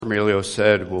Emilio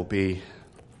said, we'll be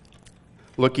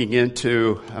looking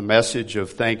into a message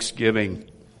of thanksgiving.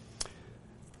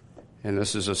 And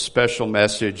this is a special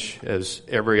message, as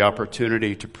every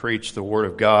opportunity to preach the Word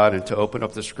of God and to open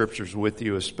up the Scriptures with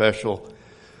you is special.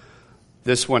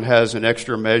 This one has an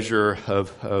extra measure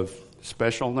of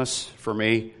specialness for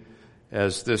me,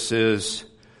 as this is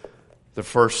the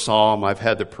first psalm I've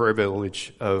had the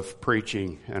privilege of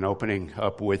preaching and opening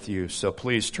up with you. So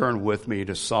please turn with me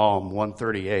to Psalm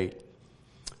 138.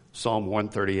 Psalm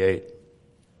 138.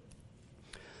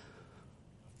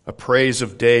 A praise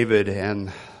of David,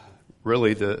 and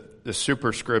really the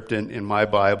superscript in my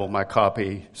Bible, my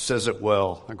copy, says it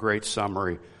well. A great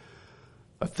summary.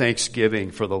 A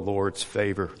thanksgiving for the Lord's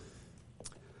favor.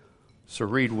 So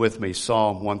read with me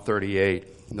Psalm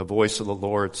 138. And the voice of the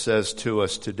Lord says to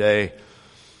us today,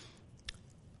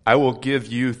 I will give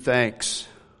you thanks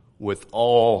with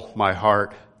all my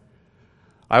heart.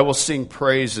 I will sing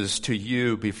praises to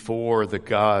you before the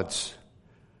gods.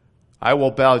 I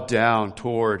will bow down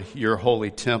toward your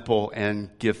holy temple and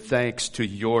give thanks to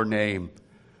your name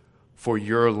for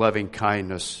your loving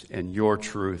kindness and your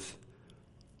truth.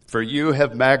 For you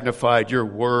have magnified your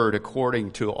word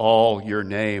according to all your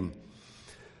name.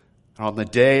 On the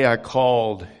day I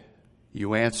called,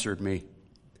 you answered me.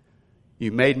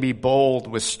 You made me bold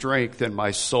with strength in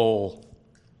my soul.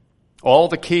 All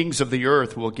the kings of the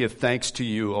earth will give thanks to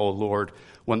you, O Lord,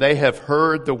 when they have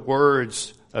heard the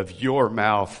words of your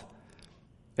mouth,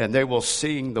 and they will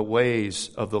sing the ways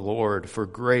of the Lord, for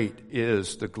great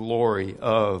is the glory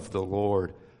of the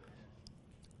Lord.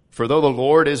 For though the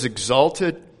Lord is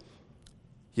exalted,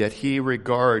 yet he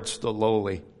regards the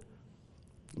lowly,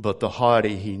 but the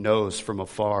haughty he knows from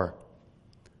afar.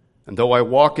 And though I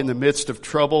walk in the midst of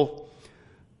trouble,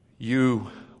 you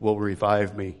will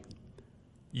revive me.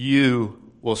 You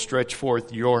will stretch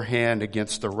forth your hand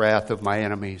against the wrath of my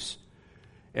enemies,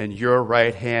 and your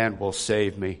right hand will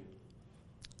save me.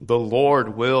 The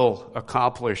Lord will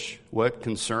accomplish what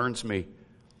concerns me.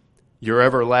 Your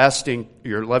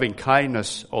loving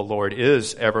kindness, O Lord,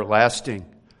 is everlasting.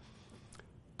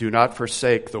 Do not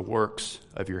forsake the works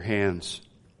of your hands.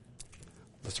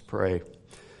 Let's pray.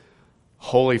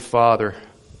 Holy Father,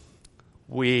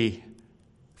 we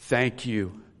thank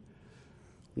you.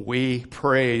 We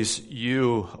praise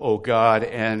you, O God,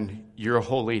 and your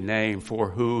holy name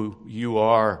for who you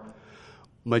are,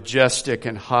 majestic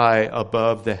and high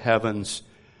above the heavens.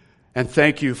 And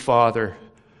thank you, Father,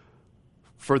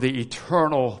 for the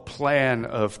eternal plan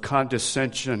of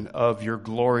condescension of your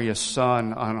glorious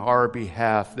Son on our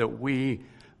behalf, that we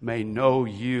may know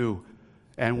you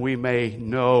and we may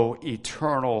know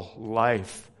eternal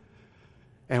life.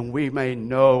 And we may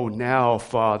know now,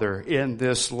 Father, in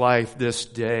this life, this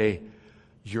day,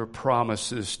 your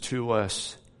promises to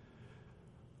us.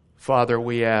 Father,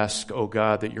 we ask, O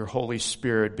God, that your Holy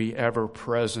Spirit be ever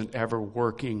present, ever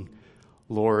working,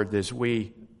 Lord, as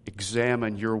we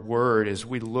examine your word, as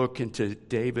we look into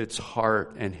David's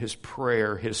heart and his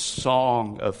prayer, his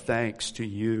song of thanks to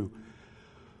you.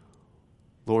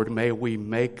 Lord, may we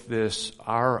make this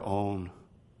our own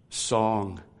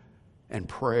song and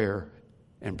prayer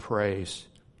and praise.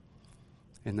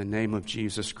 In the name of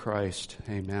Jesus Christ,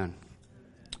 amen.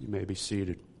 You may be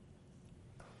seated.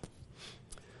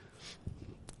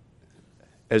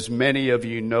 As many of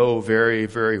you know very,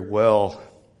 very well,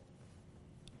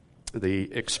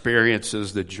 the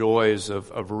experiences, the joys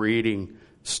of reading,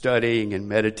 studying, and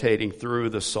meditating through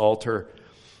the Psalter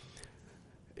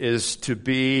is to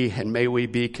be, and may we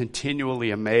be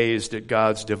continually amazed at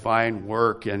God's divine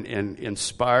work and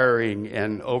inspiring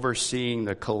and overseeing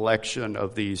the collection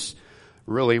of these,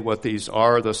 really what these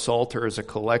are. The Psalter is a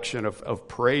collection of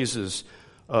praises,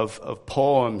 of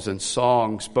poems and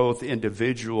songs, both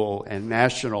individual and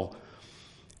national.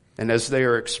 And as they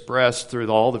are expressed through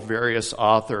all the various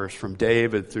authors, from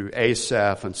David through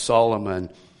Asaph and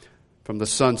Solomon, from the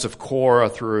sons of Korah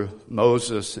through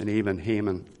Moses and even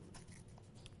Heman.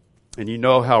 And you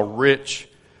know how rich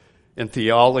in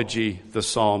theology the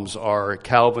Psalms are.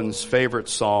 Calvin's favorite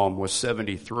psalm was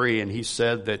 73, and he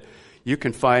said that you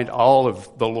can find all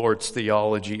of the Lord's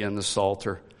theology in the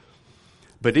Psalter.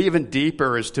 But even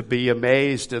deeper is to be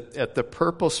amazed at the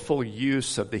purposeful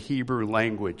use of the Hebrew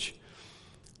language.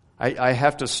 I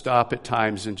have to stop at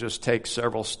times and just take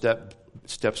several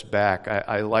steps back.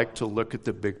 I like to look at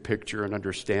the big picture and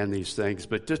understand these things,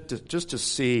 but just to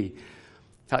see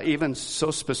how even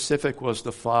so specific was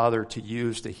the Father to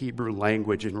use the Hebrew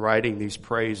language in writing these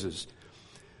praises.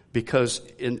 Because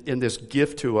in this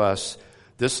gift to us,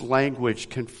 this language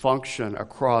can function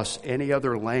across any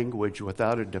other language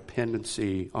without a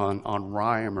dependency on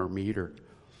rhyme or meter.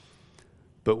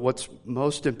 But what's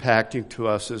most impacting to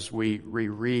us as we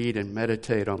reread and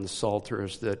meditate on the Psalter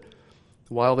is that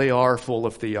while they are full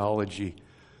of theology,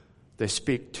 they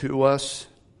speak to us,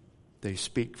 they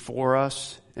speak for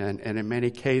us, and in many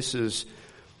cases,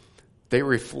 they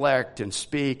reflect and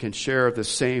speak and share the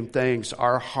same things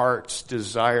our hearts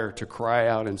desire to cry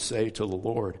out and say to the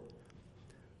Lord.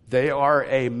 They are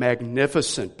a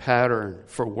magnificent pattern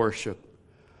for worship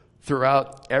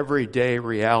throughout everyday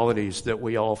realities that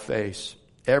we all face,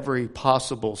 every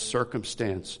possible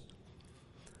circumstance,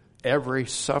 every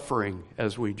suffering,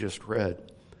 as we just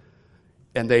read.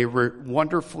 And they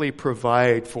wonderfully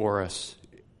provide for us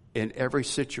in every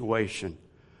situation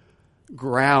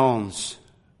grounds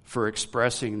for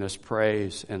expressing this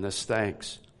praise and this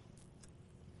thanks.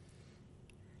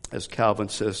 As Calvin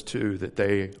says too, that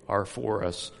they are for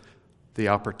us the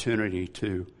opportunity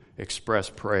to express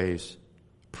praise,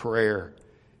 prayer,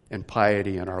 and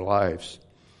piety in our lives.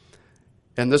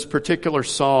 And this particular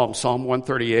psalm, Psalm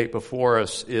 138 before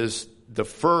us, is the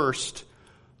first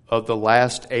of the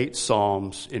last 8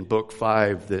 psalms in Book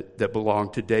 5 that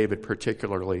belong to David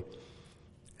particularly.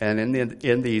 And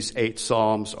in these 8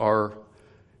 psalms are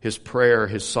his prayer,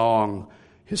 his song,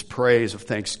 his praise of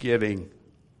thanksgiving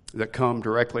that come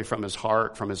directly from his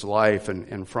heart, from his life,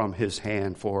 and from his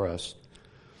hand for us.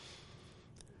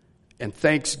 And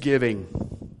thanksgiving,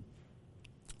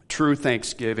 true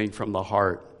thanksgiving from the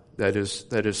heart that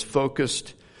is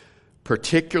focused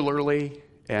particularly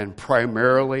and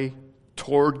primarily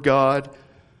toward God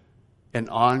and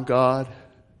on God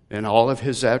and all of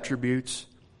his attributes,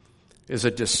 is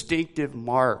a distinctive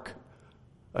mark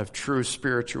of true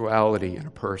spirituality in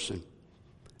a person.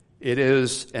 It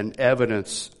is an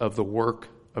evidence of the work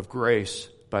of grace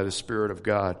by the Spirit of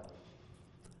God.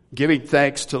 Giving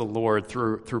thanks to the Lord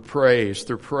through praise,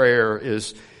 through prayer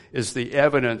is the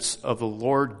evidence of the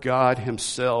Lord God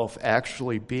himself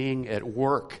actually being at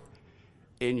work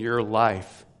in your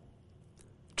life.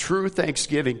 True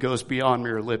thanksgiving goes beyond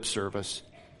mere lip service.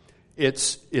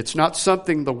 It's not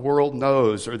something the world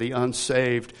knows or the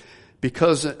unsaved,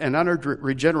 because an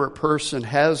unregenerate person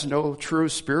has no true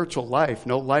spiritual life,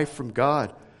 no life from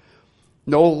God,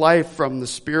 no life from the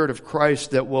Spirit of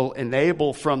Christ that will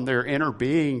enable from their inner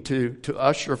being to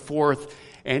usher forth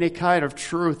any kind of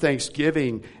true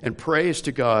thanksgiving and praise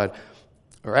to God,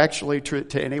 or actually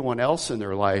to anyone else in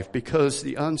their life, because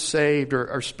the unsaved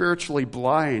are spiritually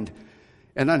blind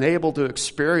and unable to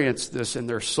experience this in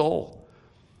their soul.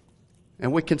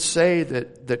 And we can say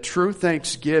that true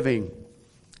thanksgiving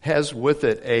has with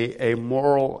it a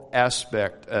moral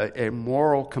aspect, a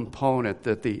moral component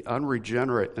that the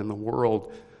unregenerate in the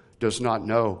world does not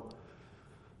know.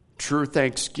 True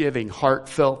thanksgiving,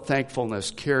 heartfelt thankfulness,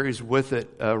 carries with it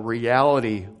a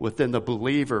reality within the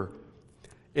believer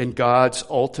in God's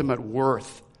ultimate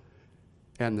worth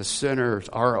and the sinner's,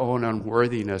 our own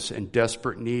unworthiness and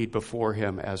desperate need before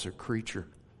him as a creature.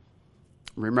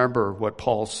 Remember what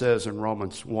Paul says in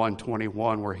Romans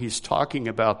 1:21, where he's talking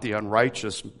about the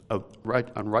unrighteousness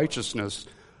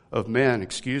of men,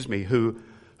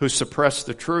 who suppress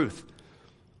the truth.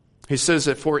 He says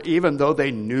that for even though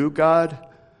they knew God,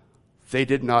 they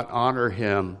did not honor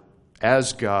him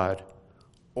as God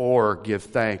or give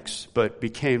thanks, but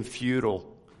became futile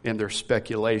in their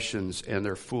speculations, and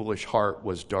their foolish heart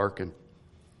was darkened.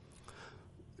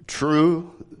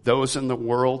 True, those in the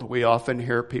world, we often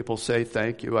hear people say,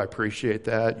 "Thank you, I appreciate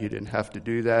that. You didn't have to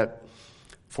do that,"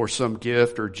 for some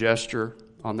gift or gesture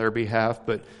on their behalf.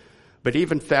 But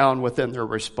even found within their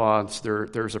response,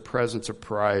 there's a presence of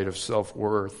pride, of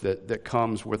self-worth that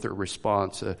comes with their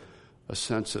response, a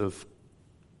sense of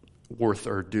worth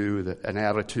or due, an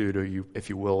attitude, or if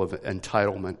you will, of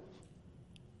entitlement.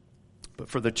 But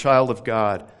for the child of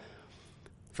God,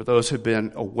 for those who have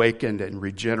been awakened and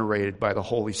regenerated by the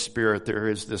Holy Spirit, there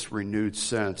is this renewed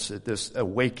sense, this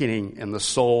awakening in the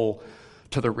soul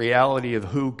to the reality of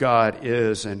who God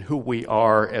is and who we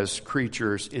are as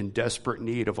creatures in desperate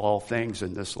need of all things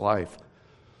in this life.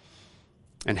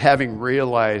 And having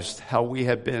realized how we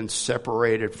have been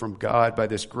separated from God by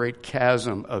this great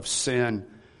chasm of sin,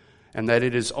 and that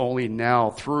it is only now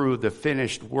through the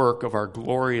finished work of our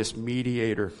glorious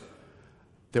mediator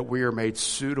that we are made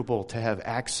suitable to have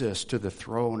access to the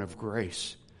throne of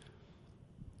grace.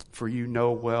 For you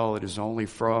know well it is only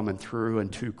from and through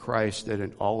and to Christ that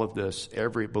in all of this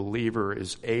every believer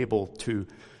is able to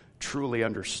truly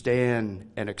understand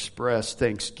and express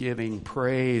thanksgiving,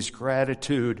 praise,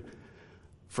 gratitude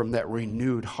from that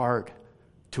renewed heart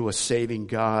to a saving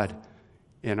God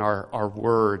in our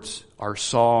words, our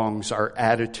songs, our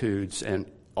attitudes, and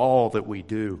all that we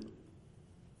do.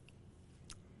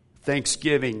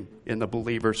 Thanksgiving in the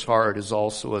believer's heart is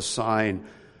also a sign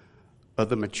of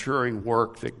the maturing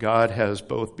work that God has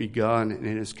both begun and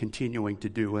is continuing to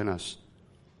do in us.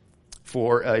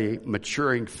 For a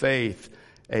maturing faith,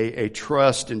 a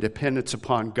trust and dependence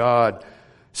upon God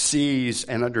sees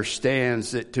and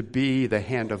understands it to be the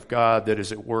hand of God that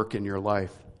is at work in your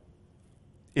life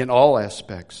in all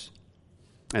aspects.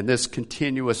 And this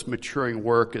continuous maturing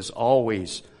work is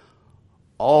always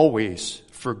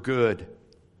for good,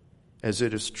 as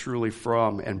it is truly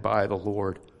from and by the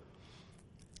Lord.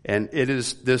 And it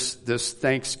is this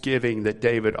thanksgiving that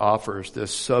David offers,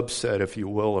 this subset, if you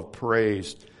will, of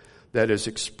praise that is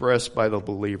expressed by the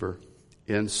believer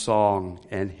in song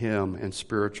and hymn and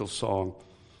spiritual song.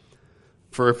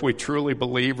 For if we truly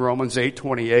believe Romans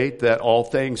 8:28 that all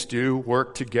things do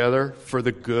work together for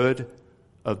the good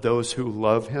of those who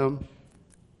love him,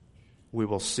 we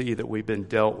will see that we've been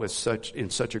dealt with in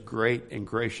such a great and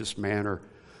gracious manner,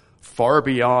 far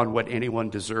beyond what anyone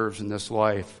deserves in this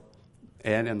life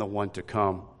and in the one to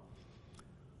come.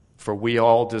 For we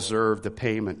all deserve the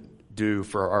payment due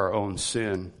for our own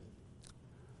sin,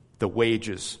 the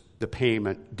wages, the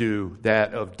payment due,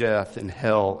 that of death and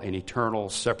hell and eternal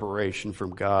separation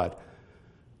from God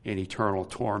and eternal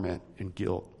torment and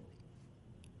guilt.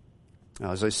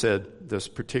 Now, as I said, this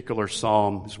particular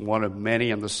psalm is one of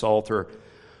many in the Psalter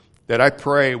that I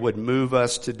pray would move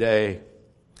us today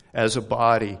as a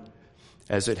body,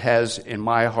 as it has in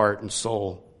my heart and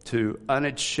soul, to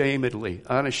unashamedly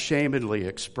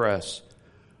express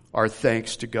our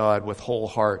thanks to God with whole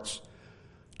hearts,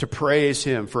 to praise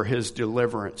him for his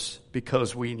deliverance,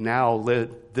 because we now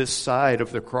live this side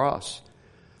of the cross.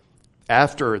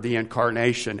 After the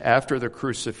incarnation, after the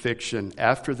crucifixion,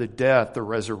 after the death, the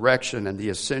resurrection, and the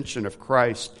ascension of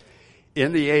Christ,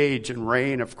 in the age and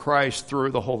reign of Christ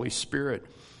through the Holy Spirit,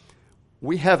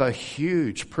 we have a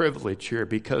huge privilege here,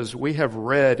 because we have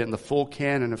read in the full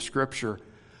canon of Scripture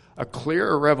a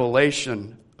clearer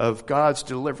revelation of God's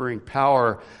delivering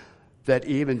power that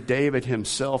even David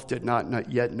himself did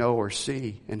not yet know or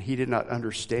see, and he did not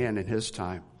understand in his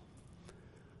time.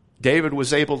 David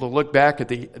was able to look back at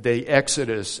the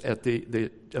Exodus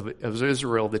of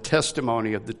Israel, the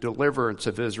testimony of the deliverance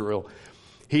of Israel.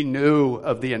 He knew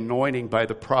of the anointing by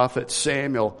the prophet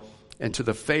Samuel, and to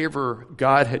the favor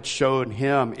God had shown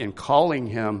him in calling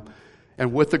him,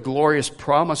 and with the glorious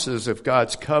promises of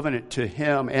God's covenant to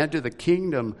him and to the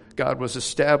kingdom God was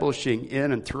establishing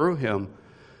in and through him.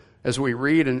 As we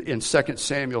read in 2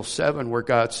 Samuel 7, where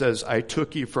God says, I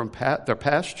took you from the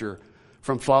pasture,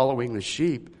 from following the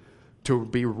sheep, to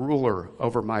be ruler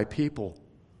over my people.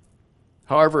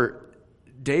 However,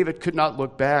 David could not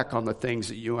look back on the things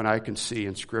that you and I can see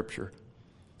in Scripture,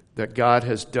 that God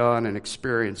has done and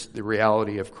experienced the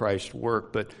reality of Christ's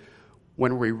work. But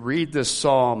when we read this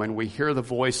psalm and we hear the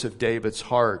voice of David's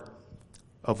heart,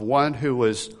 of one who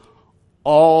was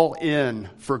all in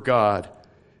for God,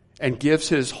 and gives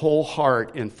his whole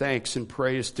heart in thanks and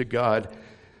praise to God,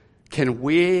 can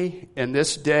we, in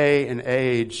this day and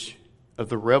age of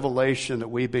the revelation that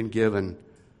we've been given,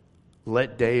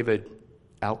 let David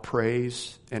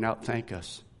outpraise and outthank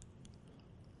us?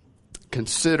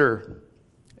 Consider,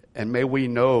 and may we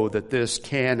know that this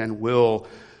can and will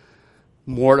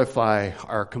mortify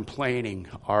our complaining,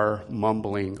 our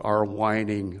mumbling, our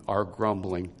whining, our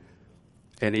grumbling,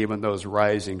 and even those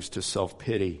risings to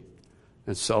self-pity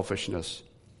and selfishness.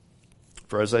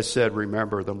 For as I said,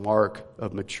 remember, the mark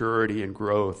of maturity and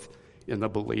growth in the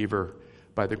believer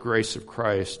by the grace of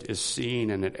Christ is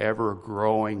seen in an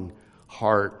ever-growing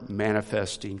heart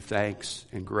manifesting thanks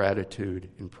and gratitude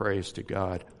and praise to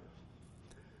God.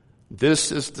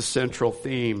 This is the central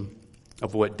theme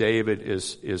of what David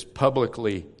is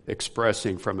publicly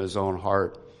expressing from his own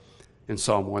heart in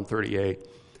Psalm 138.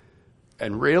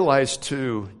 And realize,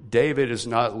 too, David is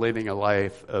not living a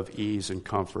life of ease and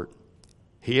comfort.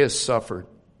 He has suffered.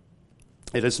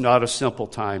 It is not a simple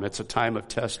time. It's a time of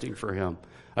testing for him,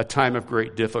 a time of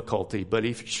great difficulty. But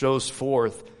he shows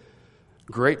forth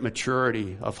great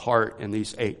maturity of heart in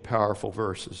these 8 powerful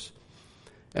verses.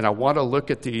 And I want to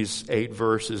look at these 8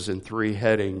 verses in 3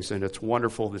 headings, and it's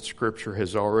wonderful that Scripture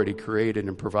has already created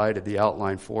and provided the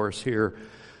outline for us here.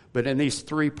 But in these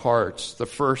 3 parts, the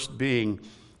first being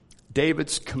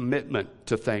David's commitment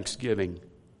to thanksgiving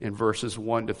in verses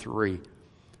 1 to 3.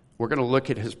 We're going to look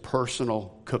at his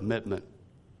personal commitment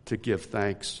to give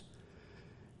thanks.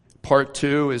 Part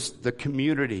 2 is the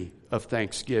community of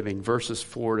thanksgiving, verses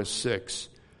 4 to 6.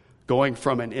 Going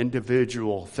from an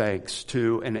individual thanks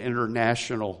to an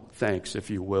international thanks, if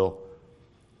you will.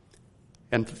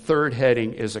 And the third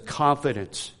heading is a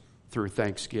confidence through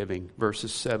thanksgiving,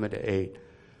 verses 7 to 8.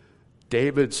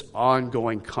 David's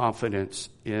ongoing confidence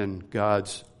in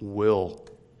God's will.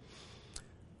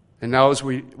 And now as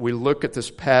we look at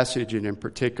this passage, and in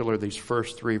particular these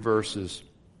first 3 verses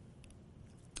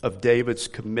of David's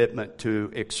commitment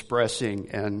to expressing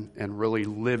and really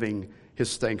living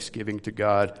his thanksgiving to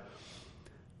God,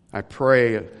 I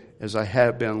pray, as I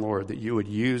have been, Lord, that you would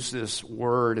use this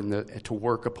word and to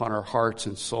work upon our hearts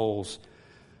and souls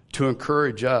to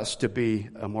encourage us to be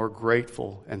a more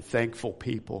grateful and thankful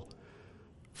people.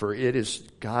 For it is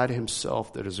God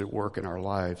himself that is at work in our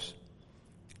lives.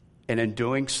 And in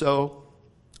doing so,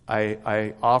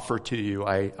 I offer to you,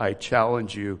 I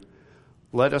challenge you,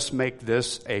 let us make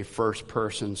this a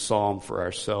first-person psalm for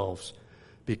ourselves.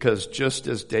 Because just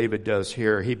as David does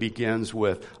here, he begins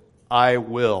with, I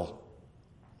will.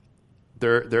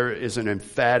 There is an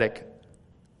emphatic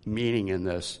meaning in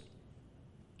this.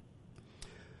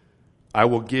 I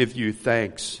will give you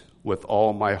thanks with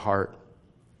all my heart.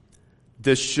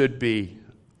 This should be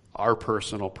our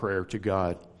personal prayer to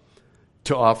God,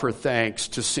 to offer thanks,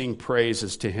 to sing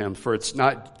praises to him. For it's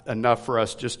not enough for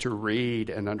us just to read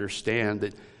and understand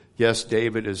that, yes,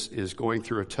 David is going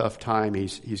through a tough time.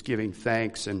 He's giving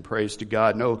thanks and praise to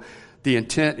God. No, the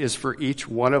intent is for each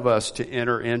one of us to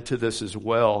enter into this as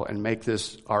well and make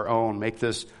this our own, make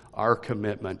this our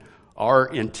commitment, our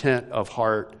intent of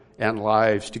heart and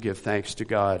lives to give thanks to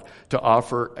God, to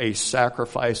offer a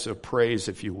sacrifice of praise,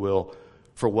 if you will,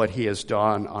 for what he has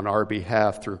done on our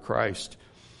behalf through Christ.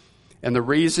 And the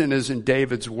reason is in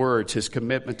David's words, his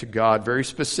commitment to God, very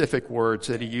specific words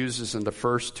that he uses in the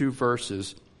first 2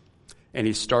 verses. And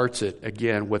he starts it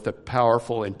again with a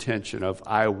powerful intention of,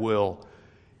 I will.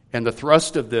 And the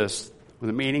thrust of this,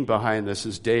 the meaning behind this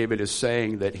is David is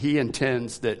saying that he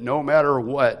intends that no matter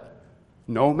what,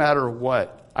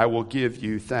 I will give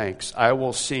you thanks. I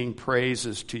will sing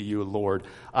praises to you, Lord.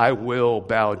 I will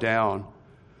bow down.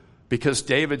 Because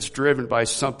David's driven by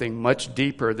something much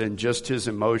deeper than just his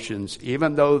emotions,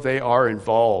 even though they are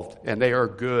involved and they are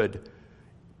good,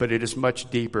 but it is much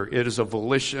deeper. It is a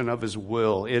volition of his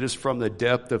will. It is from the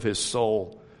depth of his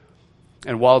soul.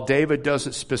 And while David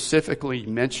doesn't specifically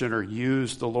mention or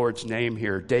use the Lord's name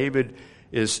here, David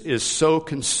is so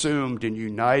consumed and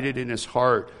united in his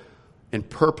heart and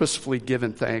purposefully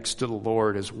given thanks to the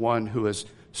Lord as one who is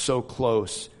so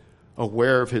close,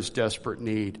 aware of his desperate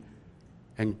need,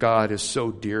 and God is so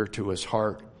dear to his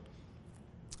heart.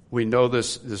 We know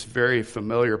this very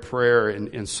familiar prayer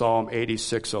in Psalm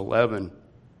 86:11,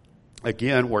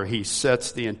 again, where he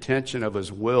sets the intention of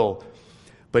his will,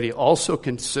 but he also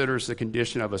considers the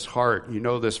condition of his heart. You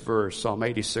know this verse, Psalm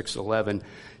 86:11,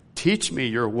 teach me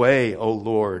your way, O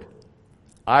Lord.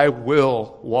 I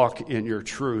will walk in your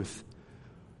truth.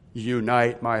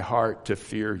 Unite my heart to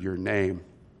fear your name.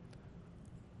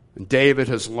 And David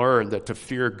has learned that to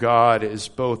fear God is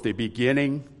both the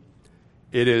beginning,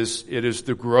 it is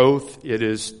the growth, it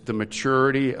is the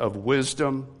maturity of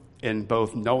wisdom in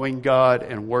both knowing God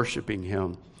and worshiping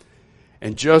him.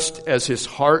 And just as his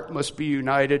heart must be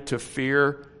united to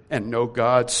fear and know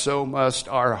God, so must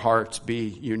our hearts be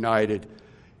united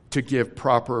to give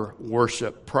proper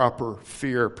worship, proper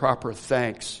fear, proper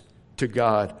thanks to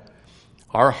God.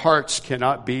 Our hearts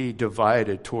cannot be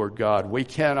divided toward God. We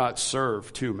cannot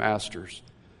serve 2 masters.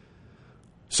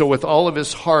 So with all of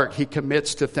his heart, he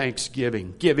commits to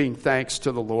thanksgiving, giving thanks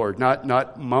to the Lord,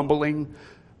 not mumbling,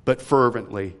 but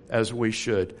fervently, as we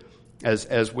should,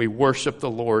 as we worship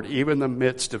the Lord, even in the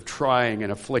midst of trying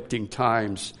and afflicting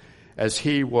times, as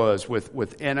he was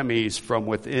with enemies from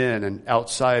within and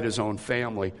outside his own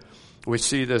family. We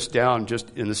see this down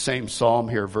just in the same psalm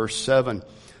here, verse 7.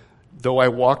 Though I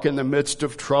walk in the midst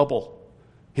of trouble,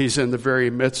 he's in the very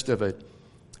midst of it.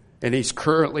 And he's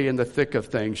currently in the thick of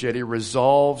things, yet he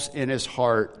resolves in his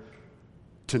heart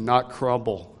to not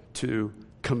crumble, to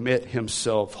commit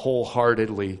himself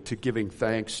wholeheartedly to giving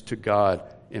thanks to God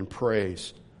in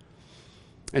praise.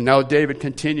 And now David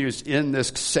continues in this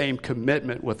same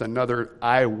commitment with another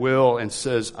I will, and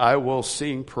says, I will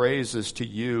sing praises to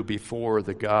you before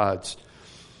the gods.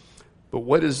 But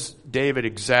what is David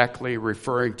exactly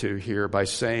referring to here by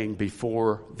saying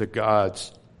before the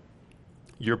gods?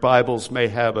 Your Bibles may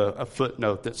have a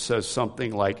footnote that says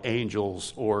something like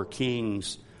angels or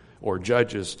kings or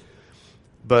judges.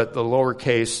 But the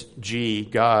lowercase g,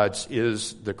 gods,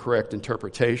 is the correct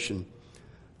interpretation.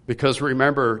 Because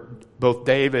remember, both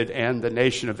David and the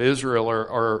nation of Israel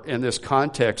are in this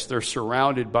context, they're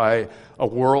surrounded by a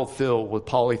world filled with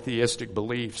polytheistic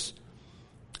beliefs.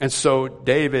 And so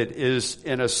David is,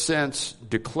 in a sense,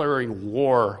 declaring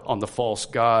war on the false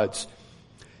gods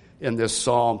in this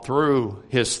psalm through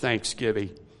his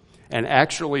thanksgiving, and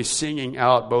actually singing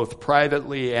out both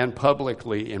privately and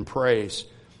publicly in praise.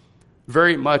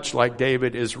 very much like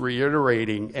David is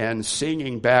reiterating and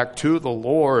singing back to the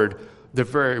Lord the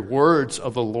very words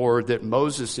of the Lord that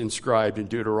Moses inscribed in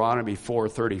Deuteronomy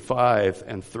 4:35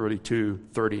 and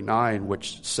 32:39,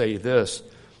 which say this.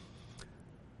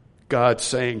 God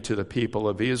saying to the people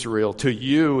of Israel, "To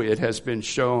you it has been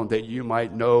shown that you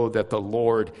might know that the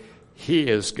Lord, He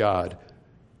is God.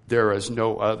 There is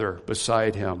no other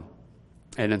beside Him."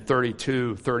 And in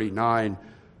 32:39,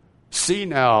 "See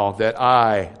now that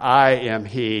I am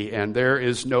He, and there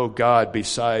is no God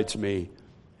besides me.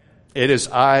 It is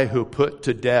I who put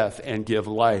to death and give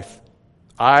life.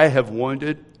 I have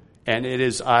wounded, and it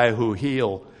is I who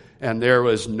heal, and there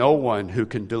is no one who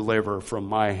can deliver from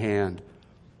my hand."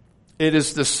 It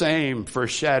is the same for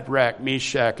Shadrach,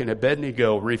 Meshach, and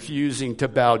Abednego refusing to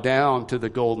bow down to the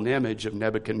golden image of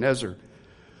Nebuchadnezzar.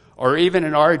 Or even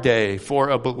in our day, for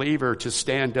a believer to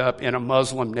stand up in a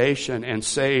Muslim nation and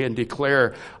say and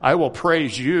declare, "I will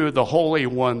praise you, the Holy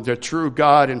One, the true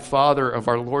God and Father of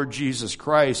our Lord Jesus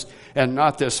Christ, and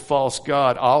not this false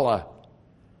God, Allah."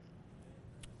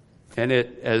 And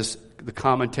it, as the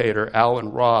commentator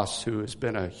Alan Ross, who has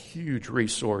been a huge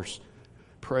resource,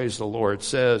 praise the Lord,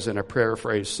 says in a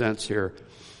paraphrase sense here,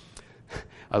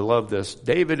 I love this.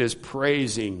 David is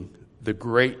praising the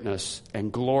greatness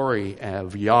and glory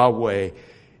of Yahweh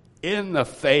in the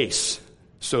face,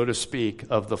 so to speak,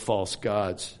 of the false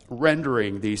gods,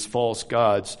 rendering these false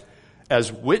gods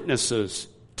as witnesses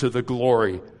to the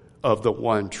glory of the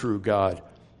one true God.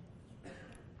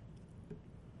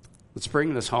 Let's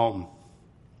bring this home.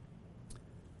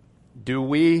 Do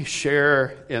we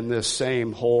share in this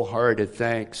same wholehearted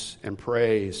thanks and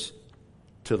praise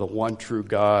to the one true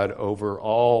God over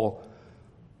all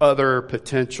other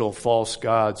potential false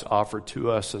gods offered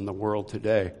to us in the world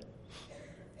today?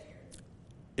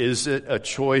 Is it a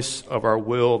choice of our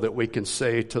will that we can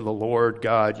say to the Lord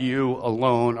God, "You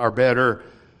alone are better,"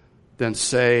 than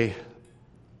say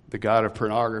the God of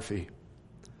pornography,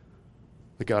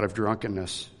 the God of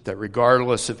drunkenness, that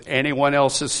regardless of anyone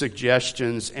else's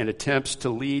suggestions and attempts to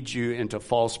lead you into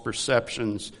false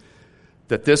perceptions,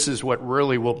 that this is what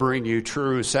really will bring you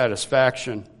true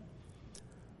satisfaction?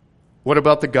 What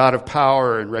about the God of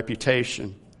power and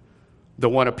reputation, the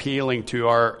one appealing to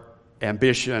our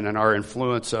ambition and our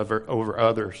influence over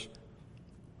others?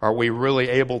 Are we really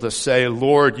able to say,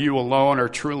 "Lord, you alone are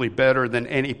truly better than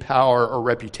any power or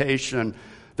reputation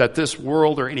that this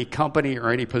world or any company or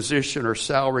any position or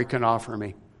salary can offer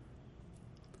me"?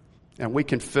 And we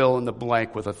can fill in the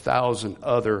blank with 1,000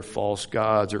 other false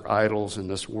gods or idols in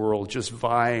this world just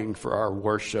vying for our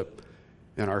worship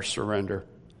and our surrender.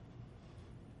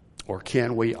 Or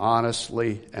can we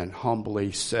honestly and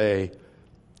humbly say,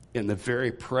 in the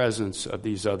very presence of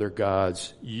these other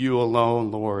gods, "You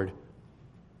alone, Lord,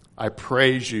 I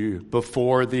praise you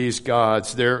before these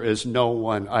gods. There is no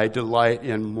one I delight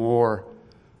in more.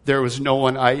 There is no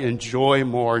one I enjoy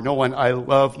more, no one I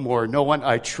love more, no one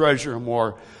I treasure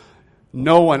more.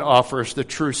 No one offers the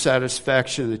true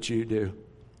satisfaction that you do."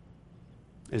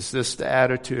 Is this the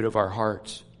attitude of our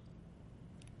hearts?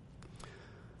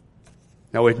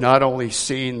 Now, we've not only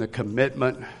seen the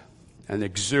commitment and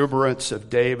exuberance of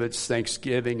David's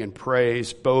thanksgiving and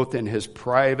praise, both in his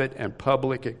private and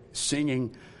public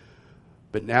singing,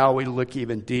 but now we look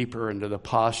even deeper into the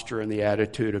posture and the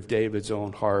attitude of David's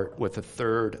own heart with a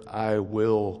third, "I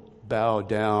will bow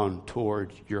down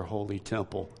toward your holy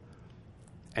temple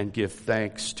and give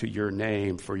thanks to your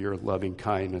name for your loving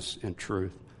kindness and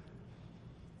truth."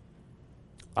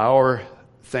 Our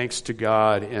thanks to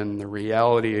God in the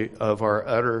reality of our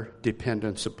utter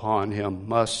dependence upon Him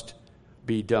must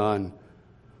be done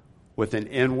with an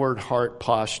inward heart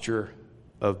posture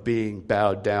of being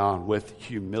bowed down with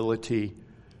humility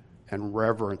and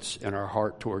reverence in our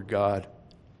heart toward God.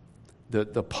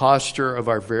 The posture of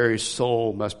our very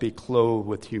soul must be clothed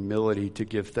with humility to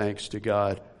give thanks to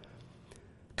God.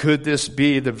 Could this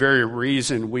be the very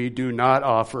reason we do not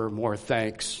offer more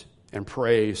thanks and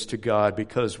praise to God,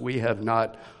 because we have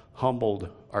not humbled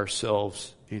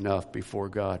ourselves enough before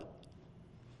God?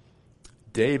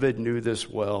 David knew this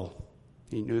well.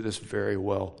 He knew this very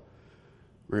well.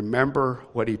 Remember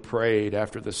what he prayed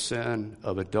after the sin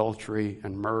of adultery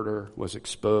and murder was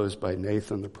exposed by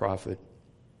Nathan the prophet.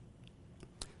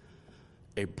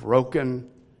 "A broken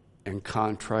and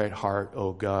contrite heart,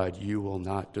 O God, you will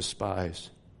not despise."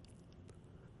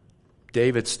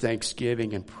 David's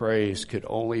thanksgiving and praise could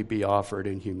only be offered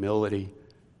in humility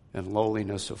and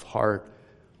lowliness of heart.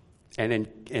 And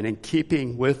in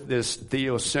keeping with this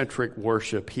theocentric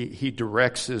worship, he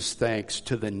directs his thanks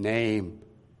to the name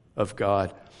of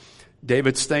God.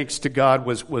 David's thanks to God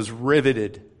was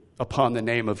riveted upon the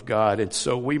name of God. And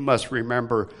so we must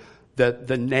remember that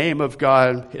the name of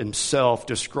God himself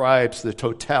describes the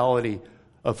totality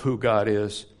of who God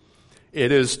is.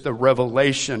 It is the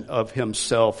revelation of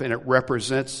himself, and it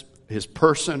represents his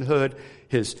personhood,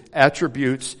 his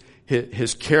attributes,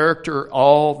 his character,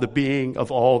 all the being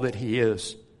of all that he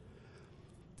is.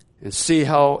 And see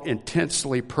how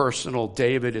intensely personal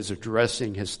David is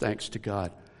addressing his thanks to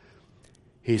God.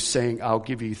 He's saying, I'll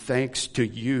give you thanks to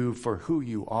you for who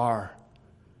you are.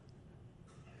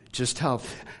 Just how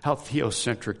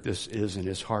theocentric this is in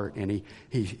his heart. And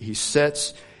he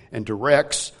sets and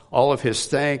directs all of his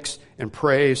thanks and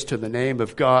praise to the name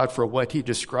of God for what he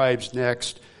describes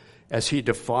next as he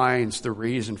defines the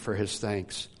reason for his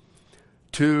thanks.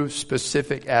 Two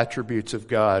specific attributes of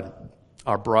God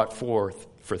are brought forth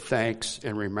for thanks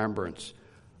and remembrance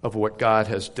of what God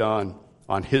has done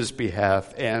on his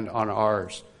behalf and on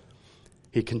ours.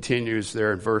 He continues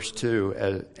there in verse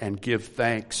 2, and give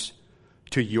thanks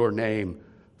to your name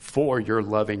for your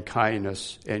loving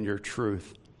kindness and your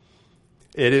truth.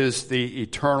 It is the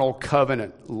eternal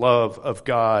covenant love of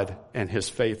God and his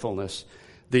faithfulness.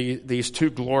 These two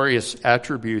glorious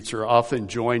attributes are often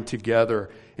joined together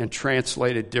and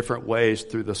translated different ways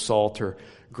through the Psalter.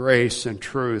 Grace and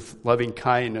truth, loving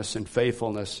kindness and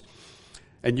faithfulness.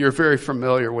 And you're very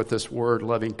familiar with this word,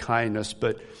 loving kindness,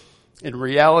 but in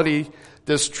reality,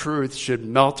 this truth should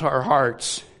melt our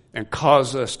hearts and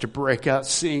cause us to break out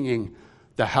singing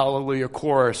the Hallelujah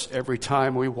chorus every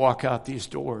time we walk out these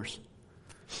doors.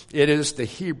 It is the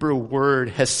Hebrew word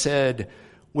hesed,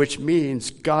 which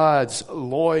means God's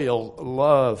loyal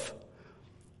love.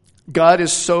 God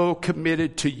is so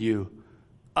committed to you,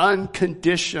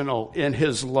 unconditional in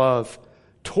his love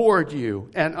toward you,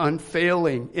 and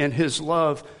unfailing in his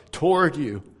love toward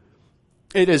you.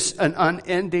 It is an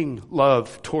unending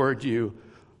love toward you.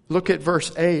 Look at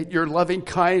verse 8. Your loving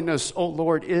kindness, O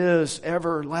Lord, is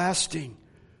everlasting.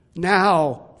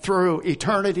 Now, through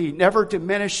eternity, never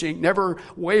diminishing, never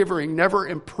wavering, never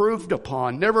improved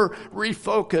upon, never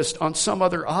refocused on some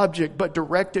other object, but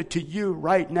directed to you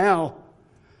right now.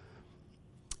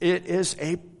 It is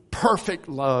a perfect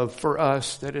love for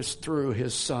us that is through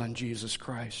his Son, Jesus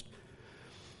Christ.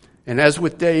 And as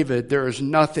with David, there is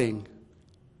nothing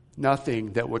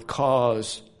that would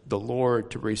cause the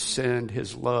Lord to rescind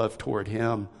his love toward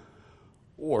him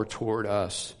or toward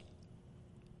us.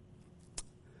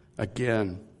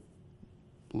 Again,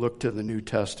 look to the New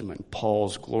Testament,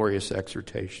 Paul's glorious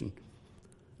exhortation.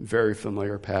 Very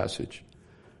familiar passage.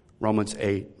 Romans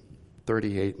 8,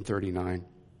 38 and 39.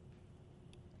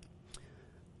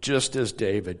 Just as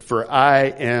David, for I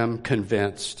am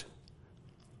convinced.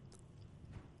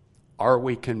 Are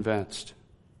we convinced?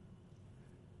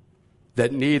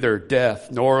 That neither death,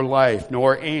 nor life,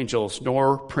 nor angels,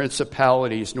 nor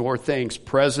principalities, nor things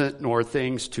present, nor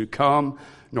things to come,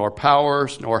 nor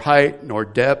powers, nor height, nor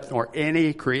depth, nor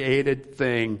any created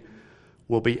thing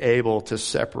will be able to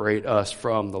separate us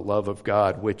from the love of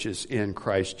God, which is in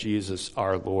Christ Jesus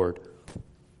our Lord.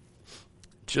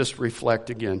 Just reflect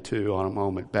again, too, on a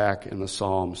moment back in the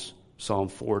Psalms, Psalm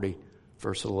 40,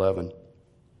 verse 11.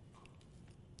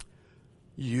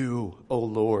 You, O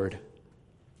Lord,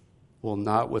 will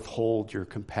not withhold your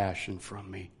compassion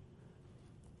from me.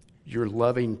 Your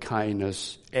loving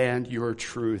kindness and your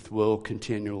truth will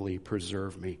continually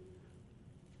preserve me.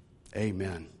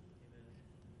 Amen.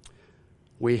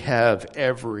 We have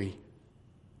every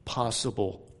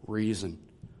possible reason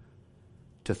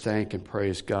to thank and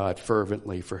praise God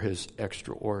fervently for his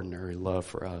extraordinary love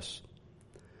for us.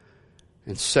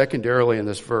 And secondarily in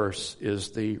this verse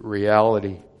is the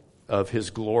reality of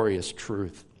his glorious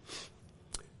truth.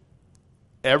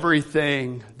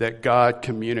 Everything that God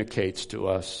communicates to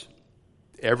us,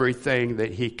 everything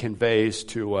that he conveys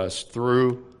to us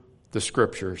through the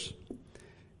Scriptures,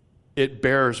 it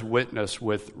bears witness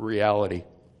with reality.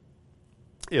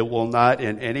 It will not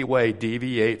in any way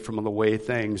deviate from the way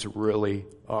things really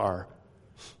are.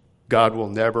 God will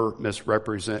never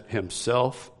misrepresent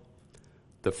himself,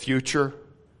 the future,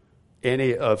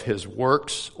 any of his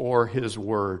works, or his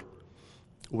word.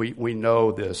 We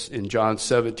know this in John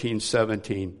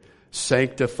 17:17.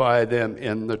 Sanctify them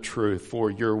in the truth, for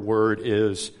your word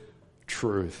is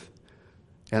truth.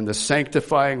 And the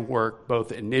sanctifying work,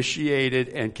 both initiated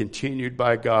and continued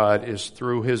by God, is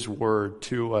through his word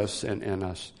to us and in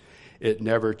us. It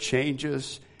never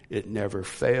changes. It never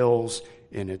fails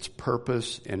in its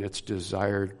purpose and its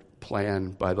desired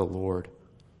plan by the Lord.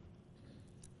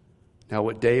 Now,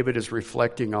 what David is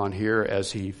reflecting on here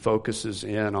as he focuses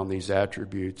in on these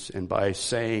attributes, and by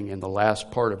saying in the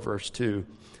last part of verse 2,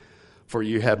 for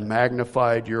you have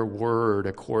magnified your word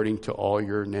according to all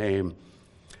your name,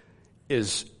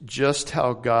 is just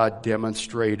how God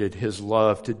demonstrated his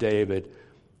love to David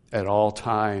at all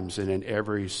times and in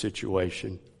every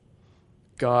situation.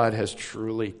 God has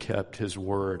truly kept his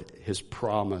word, his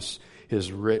promise,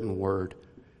 his written word.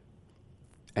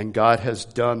 And God has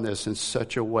done this in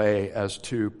such a way as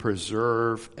to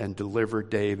preserve and deliver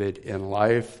David in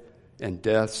life and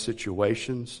death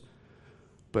situations,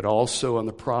 but also in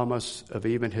the promise of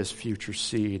even his future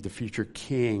seed, the future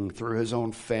king, through his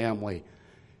own family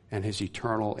and his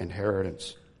eternal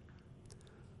inheritance.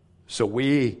 So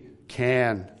we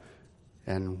can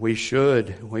and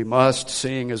we must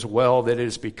sing as well that it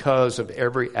is because of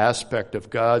every aspect of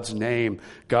God's name,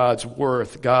 God's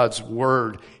worth, God's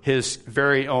word, his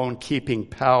very own keeping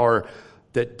power,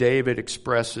 that David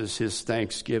expresses his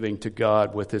thanksgiving to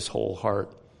God with his whole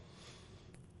heart.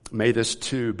 May this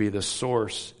too be the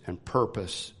source and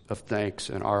purpose of thanks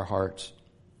in our hearts.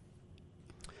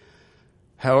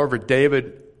 However,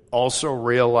 David also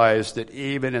realized that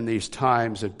even in these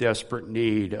times of desperate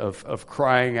need, of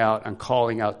crying out and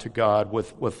calling out to God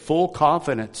with full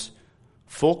confidence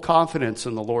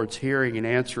in the Lord's hearing and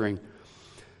answering,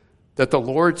 that the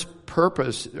Lord's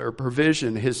purpose or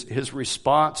provision, his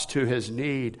response to his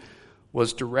need,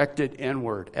 was directed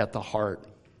inward at the heart,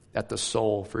 at the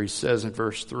soul. For he says in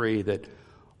verse 3 that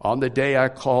on the day I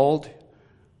called,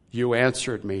 you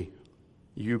answered me.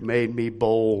 You made me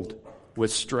bold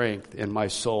with strength in my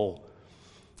soul.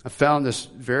 I found this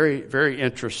very, very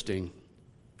interesting,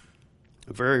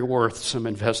 very worth some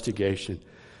investigation.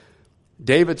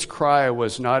 David's cry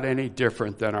was not any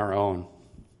different than our own.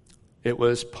 It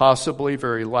was possibly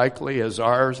very likely as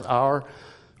ours are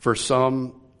for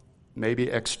some maybe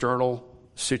external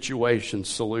situation,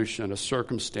 solution, a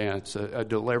circumstance, a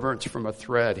deliverance from a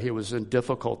threat. He was in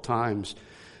difficult times,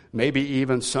 maybe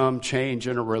even some change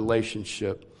in a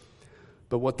relationship.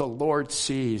 But what the Lord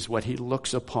sees, what he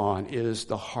looks upon, is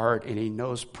the heart, and he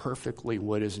knows perfectly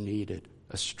what is needed: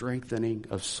 a strengthening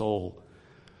of soul,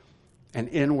 an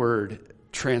inward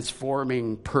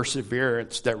transforming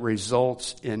perseverance that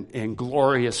results in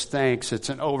glorious thanks. It's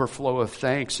an overflow of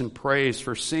thanks and praise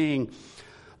for seeing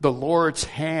the Lord's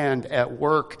hand at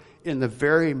work in the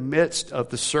very midst of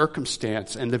the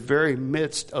circumstance, in the very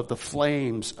midst of the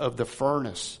flames of the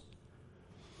furnace.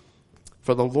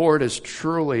 For the Lord is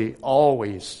truly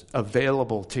always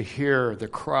available to hear the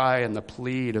cry and the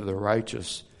plead of the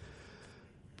righteous.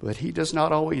 But he does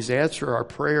not always answer our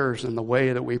prayers in the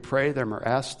way that we pray them or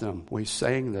ask them. We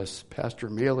sang this. Pastor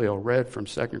Emilio read from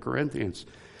 2 Corinthians.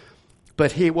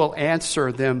 But he will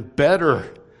answer them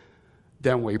better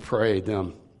than we prayed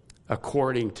them,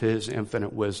 according to his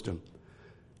infinite wisdom.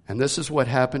 And this is what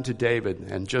happened to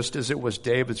David. And just as it was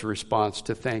David's response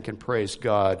to thank and praise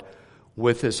God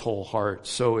with his whole heart,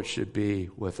 so it should be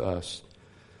with us.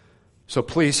 So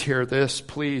please hear this.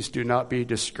 Please do not be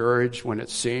discouraged when it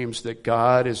seems that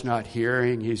God is not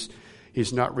hearing.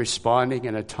 He's not responding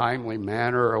in a timely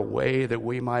manner or a way that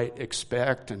we might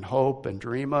expect and hope and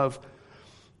dream of.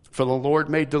 For the Lord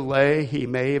may delay. He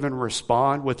may even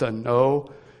respond with a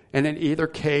no. And in either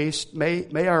case, may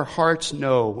our hearts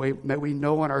know, may we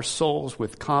know in our souls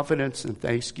with confidence and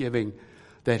thanksgiving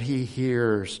that he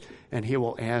hears and he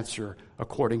will answer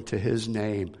according to his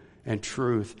name and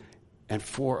truth and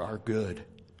for our good.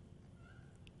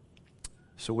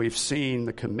 So we've seen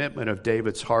the commitment of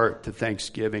David's heart to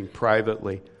thanksgiving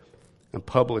privately and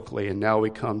publicly, and now we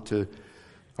come to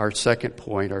our second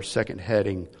point, our second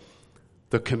heading,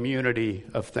 the community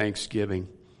of thanksgiving.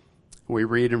 We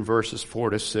read in verses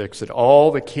 4-6 that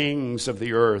all the kings of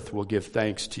the earth will give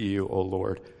thanks to you, O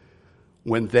Lord,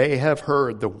 when they have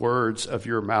heard the words of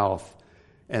your mouth,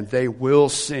 and they will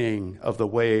sing of the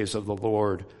ways of the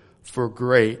Lord, for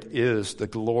great is the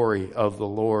glory of the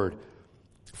Lord.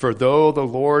 For though the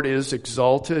Lord is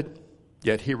exalted,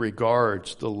 yet he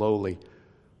regards the lowly,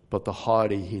 but the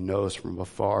haughty he knows from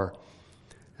afar.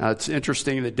 Now it's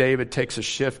interesting that David takes a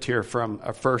shift here from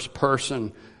a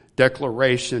first-person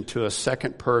declaration to a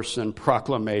second-person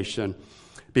proclamation,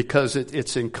 because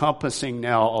it's encompassing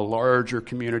now a larger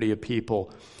community of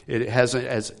people. It has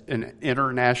an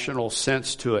international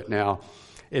sense to it now.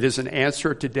 It is an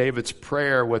answer to David's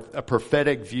prayer with a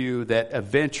prophetic view that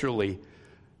eventually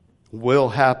will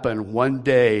happen one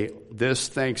day. This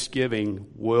Thanksgiving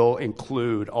will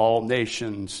include all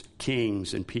nations,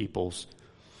 kings, and peoples.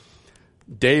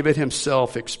 David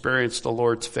himself experienced the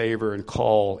Lord's favor and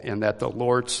call in that the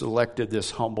Lord selected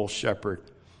this humble shepherd.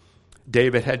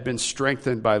 David had been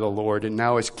strengthened by the Lord and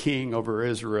now is king over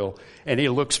Israel. And he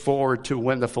looks forward to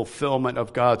when the fulfillment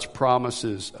of God's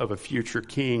promises of a future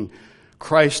king,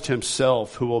 Christ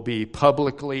himself, who will be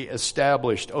publicly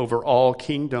established over all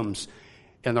kingdoms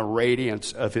and the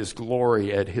radiance of his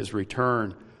glory at his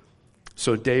return.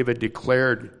 So David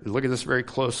declared, look at this very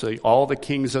closely, all the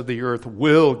kings of the earth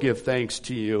will give thanks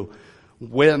to you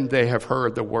when they have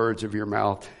heard the words of your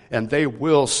mouth, and they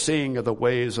will sing of the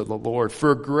ways of the Lord,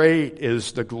 for great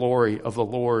is the glory of the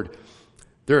Lord.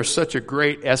 There is such a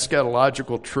great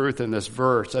eschatological truth in this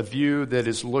verse, a view that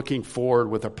is looking forward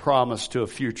with a promise to a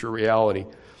future reality.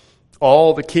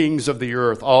 All the kings of the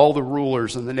earth, all the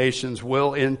rulers and the nations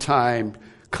will in time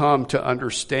come to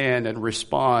understand and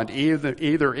respond,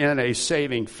 either in a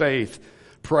saving faith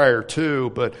prior to,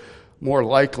 but more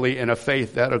likely in a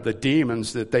faith that of the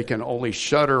demons, that they can only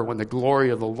shudder when the glory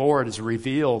of the Lord is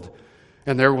revealed.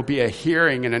 And there will be a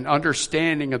hearing and an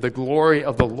understanding of the glory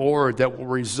of the Lord that will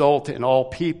result in all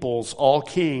peoples, all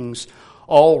kings,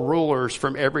 all rulers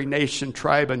from every nation,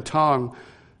 tribe, and tongue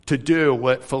to do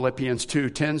what Philippians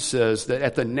 2:10 says, that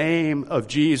at the name of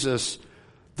Jesus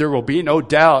there will be no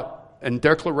doubt and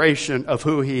declaration of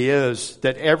who he is,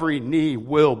 that every knee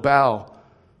will bow.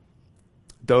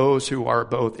 Those who are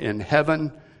both in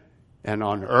heaven and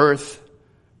on earth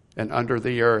and under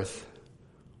the earth,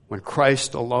 when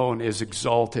Christ alone is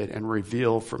exalted and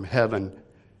revealed from heaven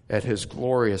at his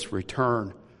glorious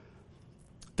return,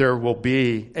 there will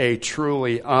be a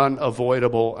truly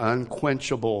unavoidable,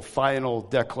 unquenchable final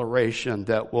declaration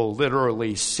that will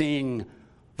literally sing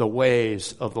the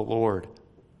ways of the Lord.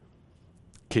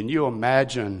 Can you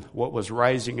imagine what was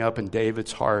rising up in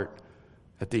David's heart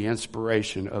at the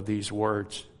inspiration of these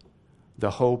words?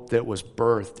 The hope that was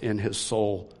birthed in his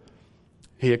soul.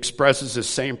 He expresses the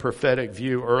same prophetic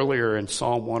view earlier in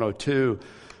Psalm 102.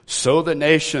 So the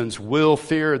nations will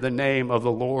fear the name of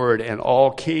the Lord, and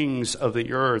all kings of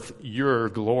the earth your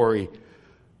glory.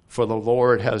 For the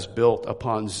Lord has built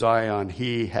upon Zion.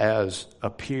 He has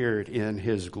appeared in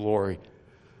his glory.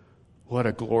 What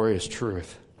a glorious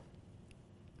truth.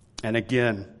 And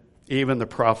again, even the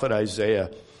prophet Isaiah,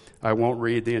 I won't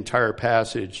read the entire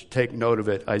passage, take note of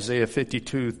it. Isaiah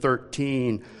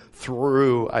 52:13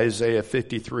 through Isaiah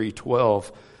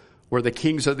 53:12, where the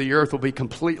kings of the earth will be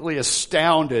completely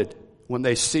astounded when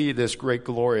they see this great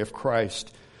glory of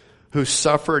Christ, who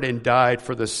suffered and died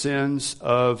for the sins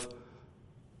of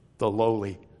the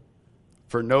lowly.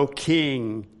 For no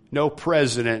king, no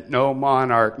president, no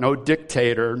monarch, no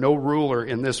dictator, no ruler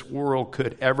in this world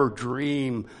could ever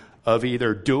dream of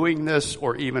either doing this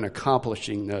or even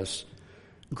accomplishing this.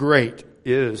 Great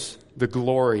is the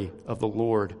glory of the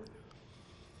Lord.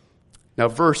 Now,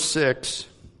 verse 6,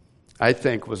 I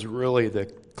think, was really the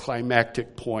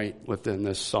climactic point within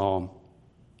this psalm,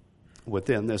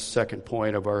 within this second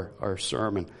point of our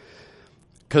sermon,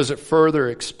 because it further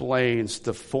explains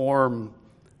the form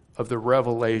of the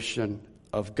revelation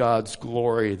of God's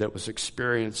glory that was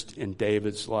experienced in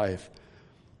David's life.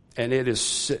 And it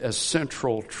is a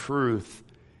central truth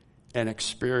and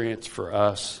experience for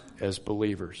us as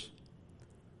believers.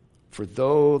 For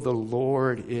though the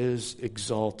Lord is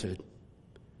exalted,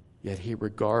 yet he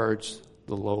regards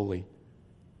the lowly,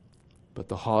 but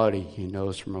the haughty he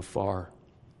knows from afar.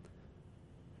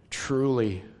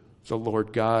 Truly, the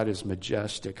Lord God is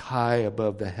majestic, high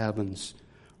above the heavens,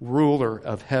 ruler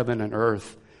of heaven and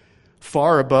earth,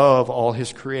 far above all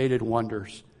his created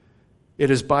wonders. It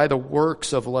is by the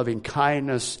works of loving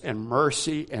kindness and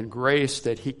mercy and grace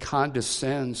that he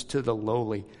condescends to the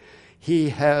lowly. He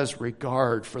has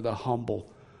regard for the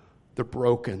humble, the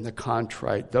broken, the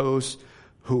contrite, those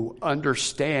who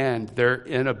understand their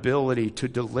inability to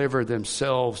deliver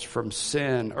themselves from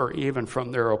sin or even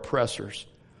from their oppressors.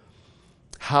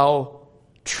 How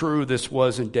true this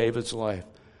was in David's life.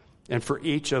 And for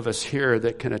each of us here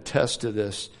that can attest to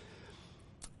this,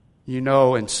 you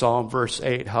know in Psalm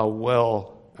 8 how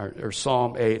well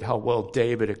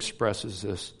David expresses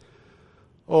this.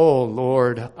 Oh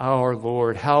Lord, our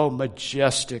Lord, how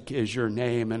majestic is your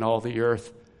name in all the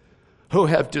earth, who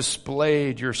have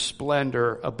displayed your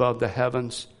splendor above the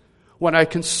heavens. When I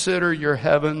consider your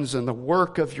heavens and the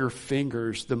work of your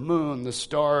fingers, the moon, the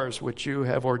stars which you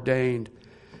have ordained.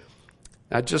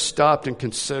 I just stopped and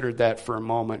considered that for a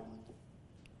moment.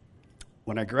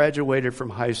 When I graduated from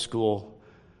high school,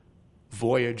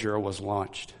 Voyager was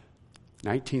launched,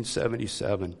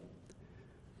 1977.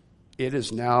 It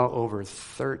is now over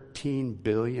 13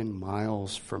 billion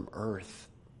miles from Earth,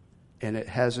 and it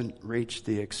hasn't reached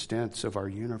the extents of our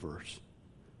universe.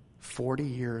 40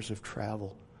 years of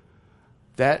travel.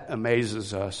 That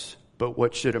amazes us, but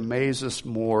what should amaze us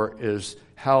more is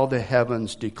how the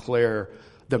heavens declare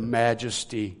the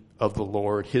majesty of the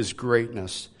Lord, his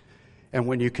greatness. And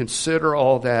when you consider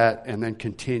all that and then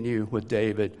continue with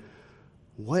David,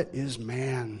 what is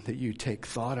man that you take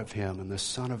thought of him, and the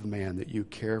Son of Man that you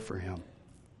care for him?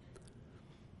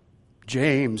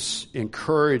 James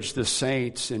encouraged the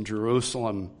saints in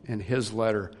Jerusalem in his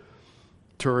letter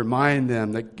to remind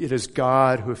them that it is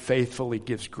God who faithfully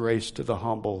gives grace to the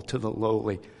humble, to the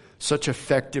lowly, such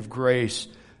effective grace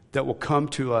that will come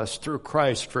to us through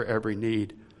Christ for every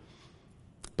need.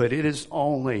 But it is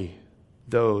only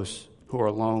those who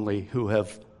are lonely, who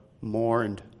have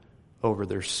mourned over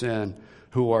their sin,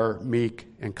 who are meek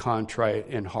and contrite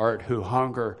in heart, who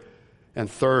hunger and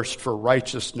thirst for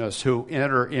righteousness, who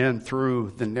enter in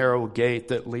through the narrow gate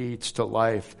that leads to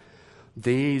life.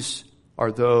 These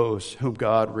are those whom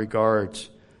God regards,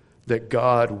 that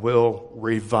God will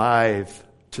revive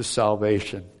to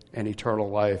salvation and eternal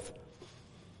life.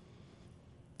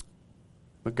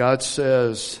 But God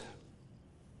says,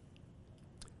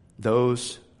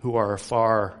 those who are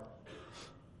afar,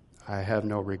 I have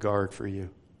no regard for you.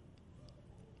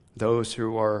 Those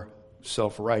who are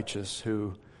self-righteous,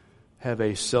 who have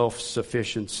a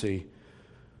self-sufficiency,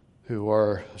 who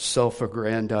are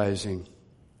self-aggrandizing,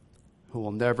 who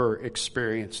will never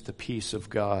experience the peace of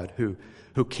God, who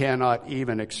cannot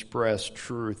even express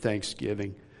true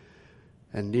thanksgiving,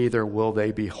 and neither will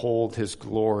they behold his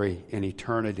glory in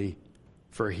eternity,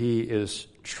 for he is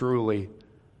truly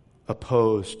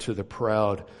opposed to the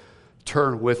proud.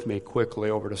 Turn with me quickly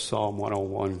over to Psalm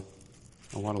 101.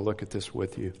 I want to look at this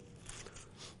with you.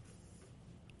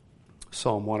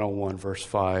 Psalm 101, verse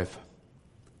 5.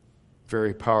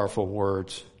 Very powerful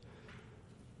words.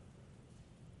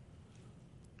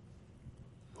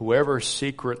 Whoever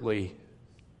secretly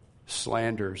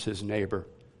slanders his neighbor,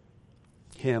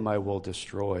 him I will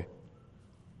destroy.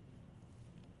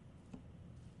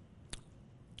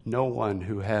 No one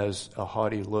who has a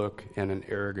haughty look and an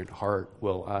arrogant heart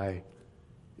will I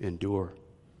endure.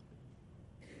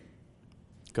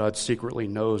 God secretly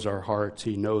knows our hearts.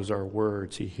 He knows our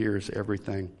words. He hears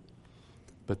everything.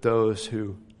 But those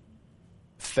who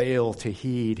fail to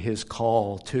heed his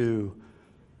call to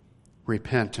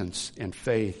repentance and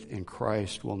faith in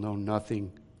Christ will know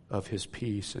nothing of his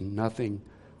peace and nothing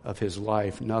of his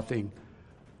life, nothing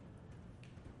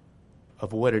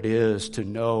of what it is to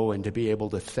know and to be able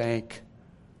to thank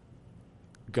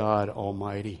God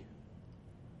Almighty.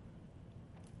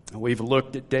 We've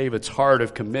looked at David's heart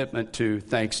of commitment to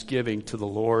thanksgiving to the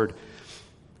Lord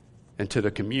and to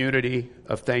the community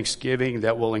of thanksgiving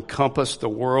that will encompass the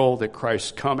world at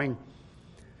Christ's coming.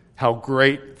 How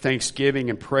great thanksgiving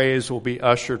and praise will be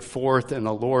ushered forth in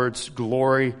the Lord's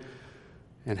glory,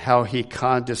 and how he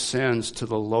condescends to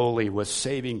the lowly with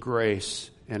saving grace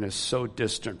and is so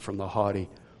distant from the haughty.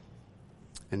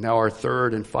 And now our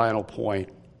third and final point.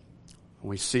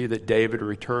 We see that David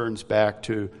returns back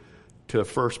to a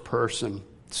first person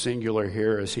singular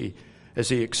here as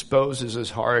he exposes his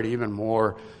heart even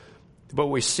more. But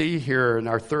we see here in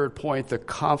our third point the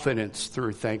confidence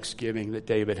through thanksgiving that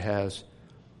David has.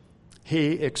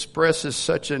 He expresses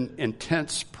such an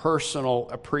intense personal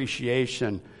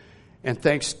appreciation and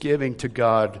thanksgiving to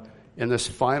God in this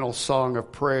final song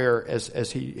of prayer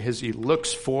as he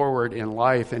looks forward in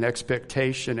life in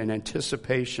expectation and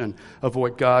anticipation of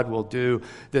what God will do,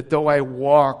 that though I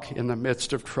walk in the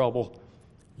midst of trouble,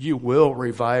 you will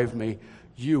revive me.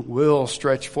 You will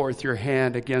stretch forth your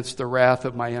hand against the wrath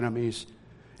of my enemies,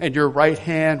 and your right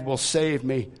hand will save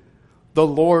me. The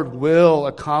Lord will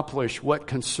accomplish what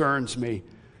concerns me.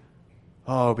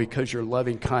 Oh, because your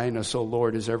loving kindness, O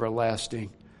Lord, is everlasting.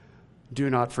 Do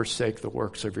not forsake the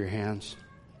works of your hands.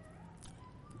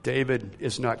 David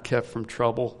is not kept from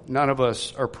trouble. None of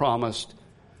us are promised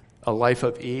a life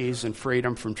of ease and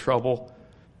freedom from trouble.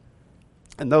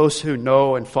 And those who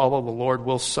know and follow the Lord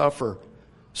will suffer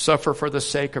for the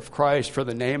sake of Christ, for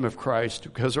the name of Christ,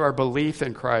 because of our belief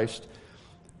in Christ.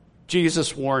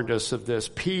 Jesus warned us of this.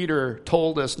 Peter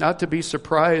told us not to be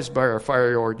surprised by our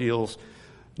fiery ordeals.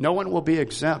 No one will be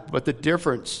exempt, but the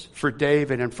difference for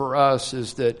David and for us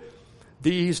is that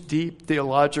these deep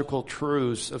theological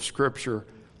truths of Scripture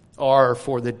are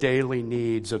for the daily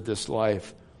needs of this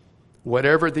life.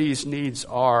 Whatever these needs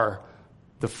are,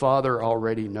 the Father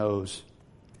already knows.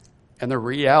 And the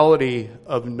reality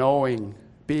of knowing,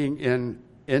 being in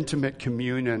intimate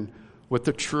communion with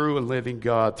the true and living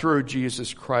God through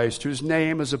Jesus Christ, whose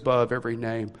name is above every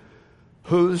name,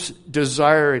 whose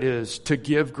desire it is to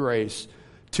give grace,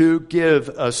 to give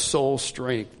us soul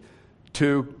strength,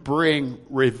 to bring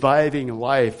reviving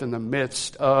life in the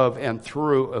midst of and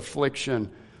through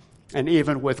affliction, and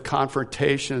even with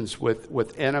confrontations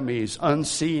with enemies,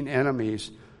 unseen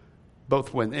enemies,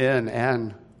 both within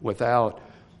and without,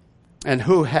 and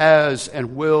who has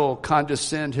and will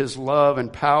condescend his love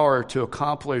and power to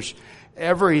accomplish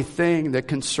everything that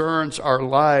concerns our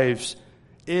lives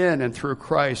in and through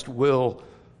Christ will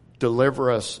deliver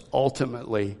us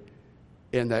ultimately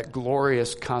in that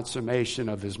glorious consummation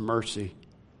of his mercy.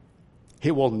 He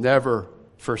will never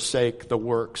forsake the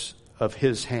works of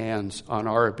his hands on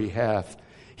our behalf.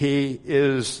 He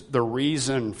is the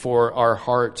reason for our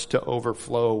hearts to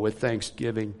overflow with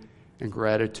thanksgiving and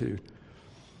gratitude.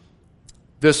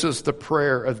 This is the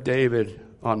prayer of David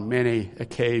on many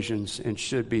occasions and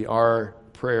should be our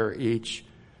prayer each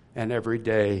and every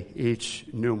day, each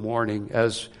new morning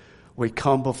as we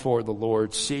come before the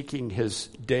Lord, seeking his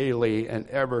daily and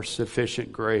ever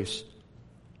sufficient grace.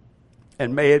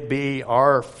 And may it be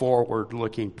our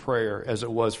forward-looking prayer, as it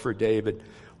was for David,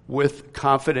 with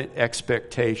confident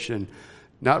expectation,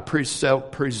 not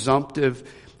presumptive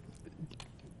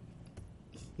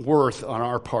worth on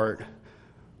our part,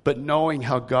 but knowing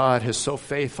how God has so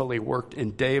faithfully worked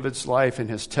in David's life and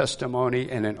his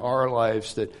testimony and in our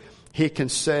lives that he can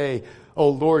say, "Oh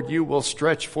Lord, you will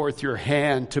stretch forth your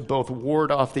hand to both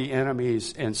ward off the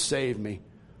enemies and save me."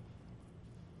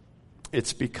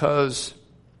 It's because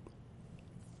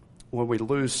when we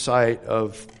lose sight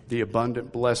of the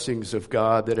abundant blessings of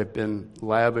God that have been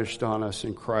lavished on us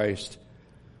in Christ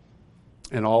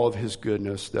and all of his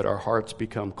goodness that our hearts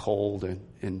become cold and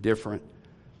indifferent,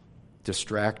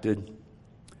 distracted.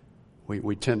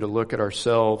 We tend to look at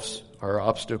ourselves, our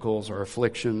obstacles, our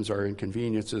afflictions, our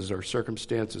inconveniences, our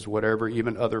circumstances, whatever,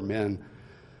 even other men,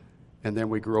 and then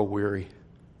we grow weary.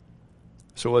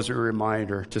 So as a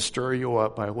reminder, to stir you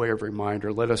up by way of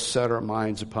reminder, let us set our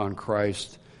minds upon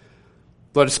Christ.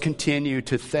 Let us continue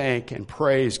to thank and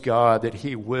praise God that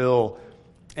he will,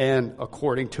 and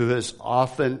according to his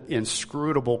often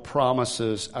inscrutable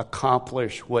promises,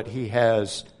 accomplish what he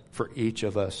has for each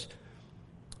of us,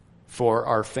 for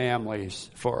our families,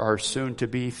 for our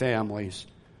soon-to-be families,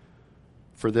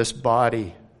 for this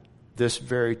body, this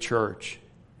very church,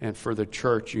 and for the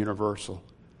church universal.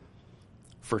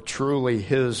 For truly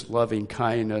his loving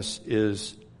kindness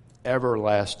is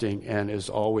everlasting and is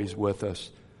always with us.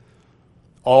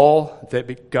 All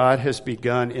that God has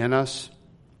begun in us,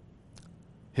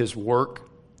 his work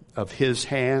of his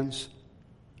hands,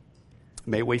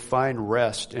 may we find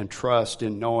rest and trust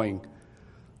in knowing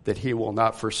that he will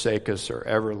not forsake us or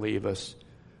ever leave us,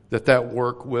 that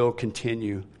work will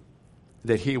continue,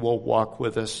 that he will walk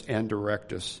with us and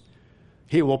direct us.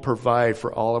 He will provide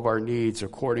for all of our needs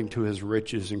according to his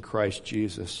riches in Christ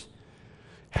Jesus.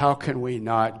 How can we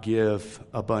not give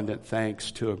abundant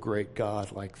thanks to a great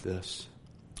God like this?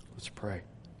 Let's pray.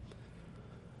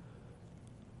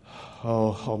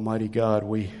 Oh, Almighty God,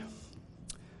 we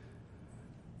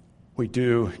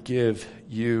do give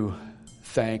you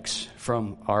thanks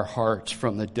from our hearts,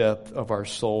 from the depth of our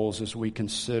souls as we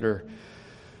consider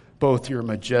both your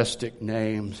majestic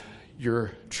names,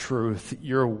 your truth,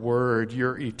 your word,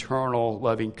 your eternal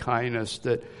loving kindness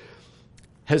that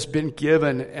has been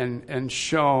given and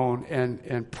shown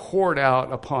and poured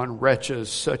out upon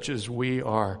wretches such as we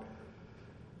are.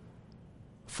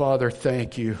 Father,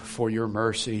 thank you for your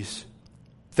mercies.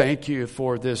 Thank you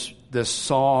for this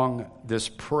song, this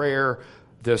prayer,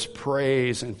 this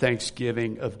praise and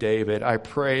thanksgiving of David. I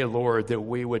pray, Lord, that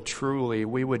we would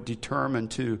determine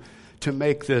to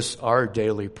make this our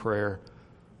daily prayer,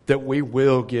 that we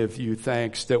will give you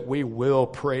thanks, that we will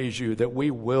praise you, that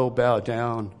we will bow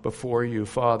down before you,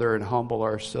 Father, and humble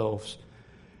ourselves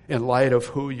in light of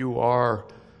who you are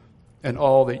and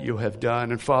all that you have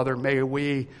done. And Father, may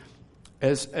we,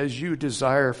 as you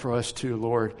desire for us to,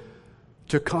 Lord,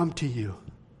 to come to you,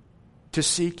 to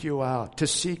seek you out, to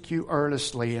seek you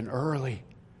earnestly and early,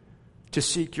 to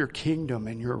seek your kingdom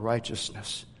and your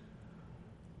righteousness,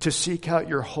 to seek out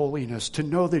your holiness, to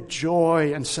know the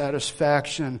joy and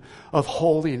satisfaction of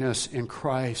holiness in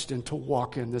Christ and to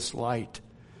walk in this light.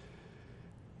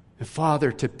 And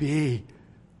Father, to be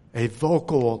a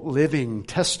vocal, living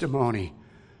testimony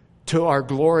to our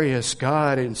glorious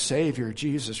God and Savior,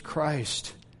 Jesus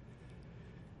Christ.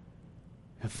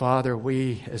 And Father,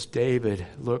 we, as David,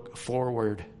 look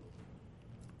forward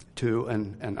to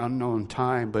an unknown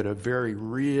time, but a very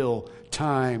real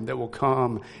time that will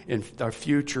come in our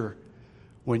future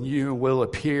when you will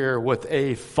appear with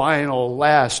a final,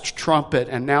 last trumpet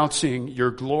announcing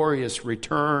your glorious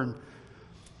return,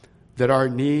 that our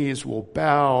knees will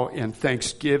bow in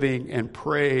thanksgiving and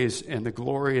praise and the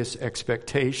glorious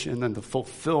expectation and the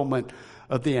fulfillment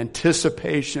of the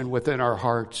anticipation within our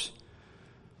hearts.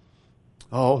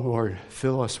 Oh, Lord,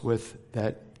 fill us with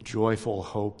that joyful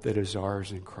hope that is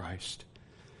ours in Christ.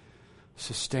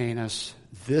 Sustain us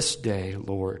this day,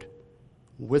 Lord,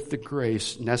 with the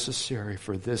grace necessary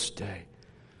for this day.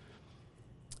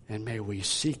 And may we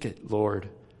seek it, Lord,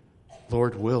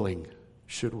 Lord willing,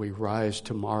 should we rise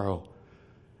tomorrow.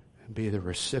 and be the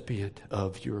recipient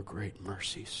of your great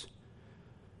mercies.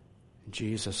 In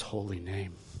Jesus' holy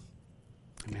name,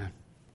 amen.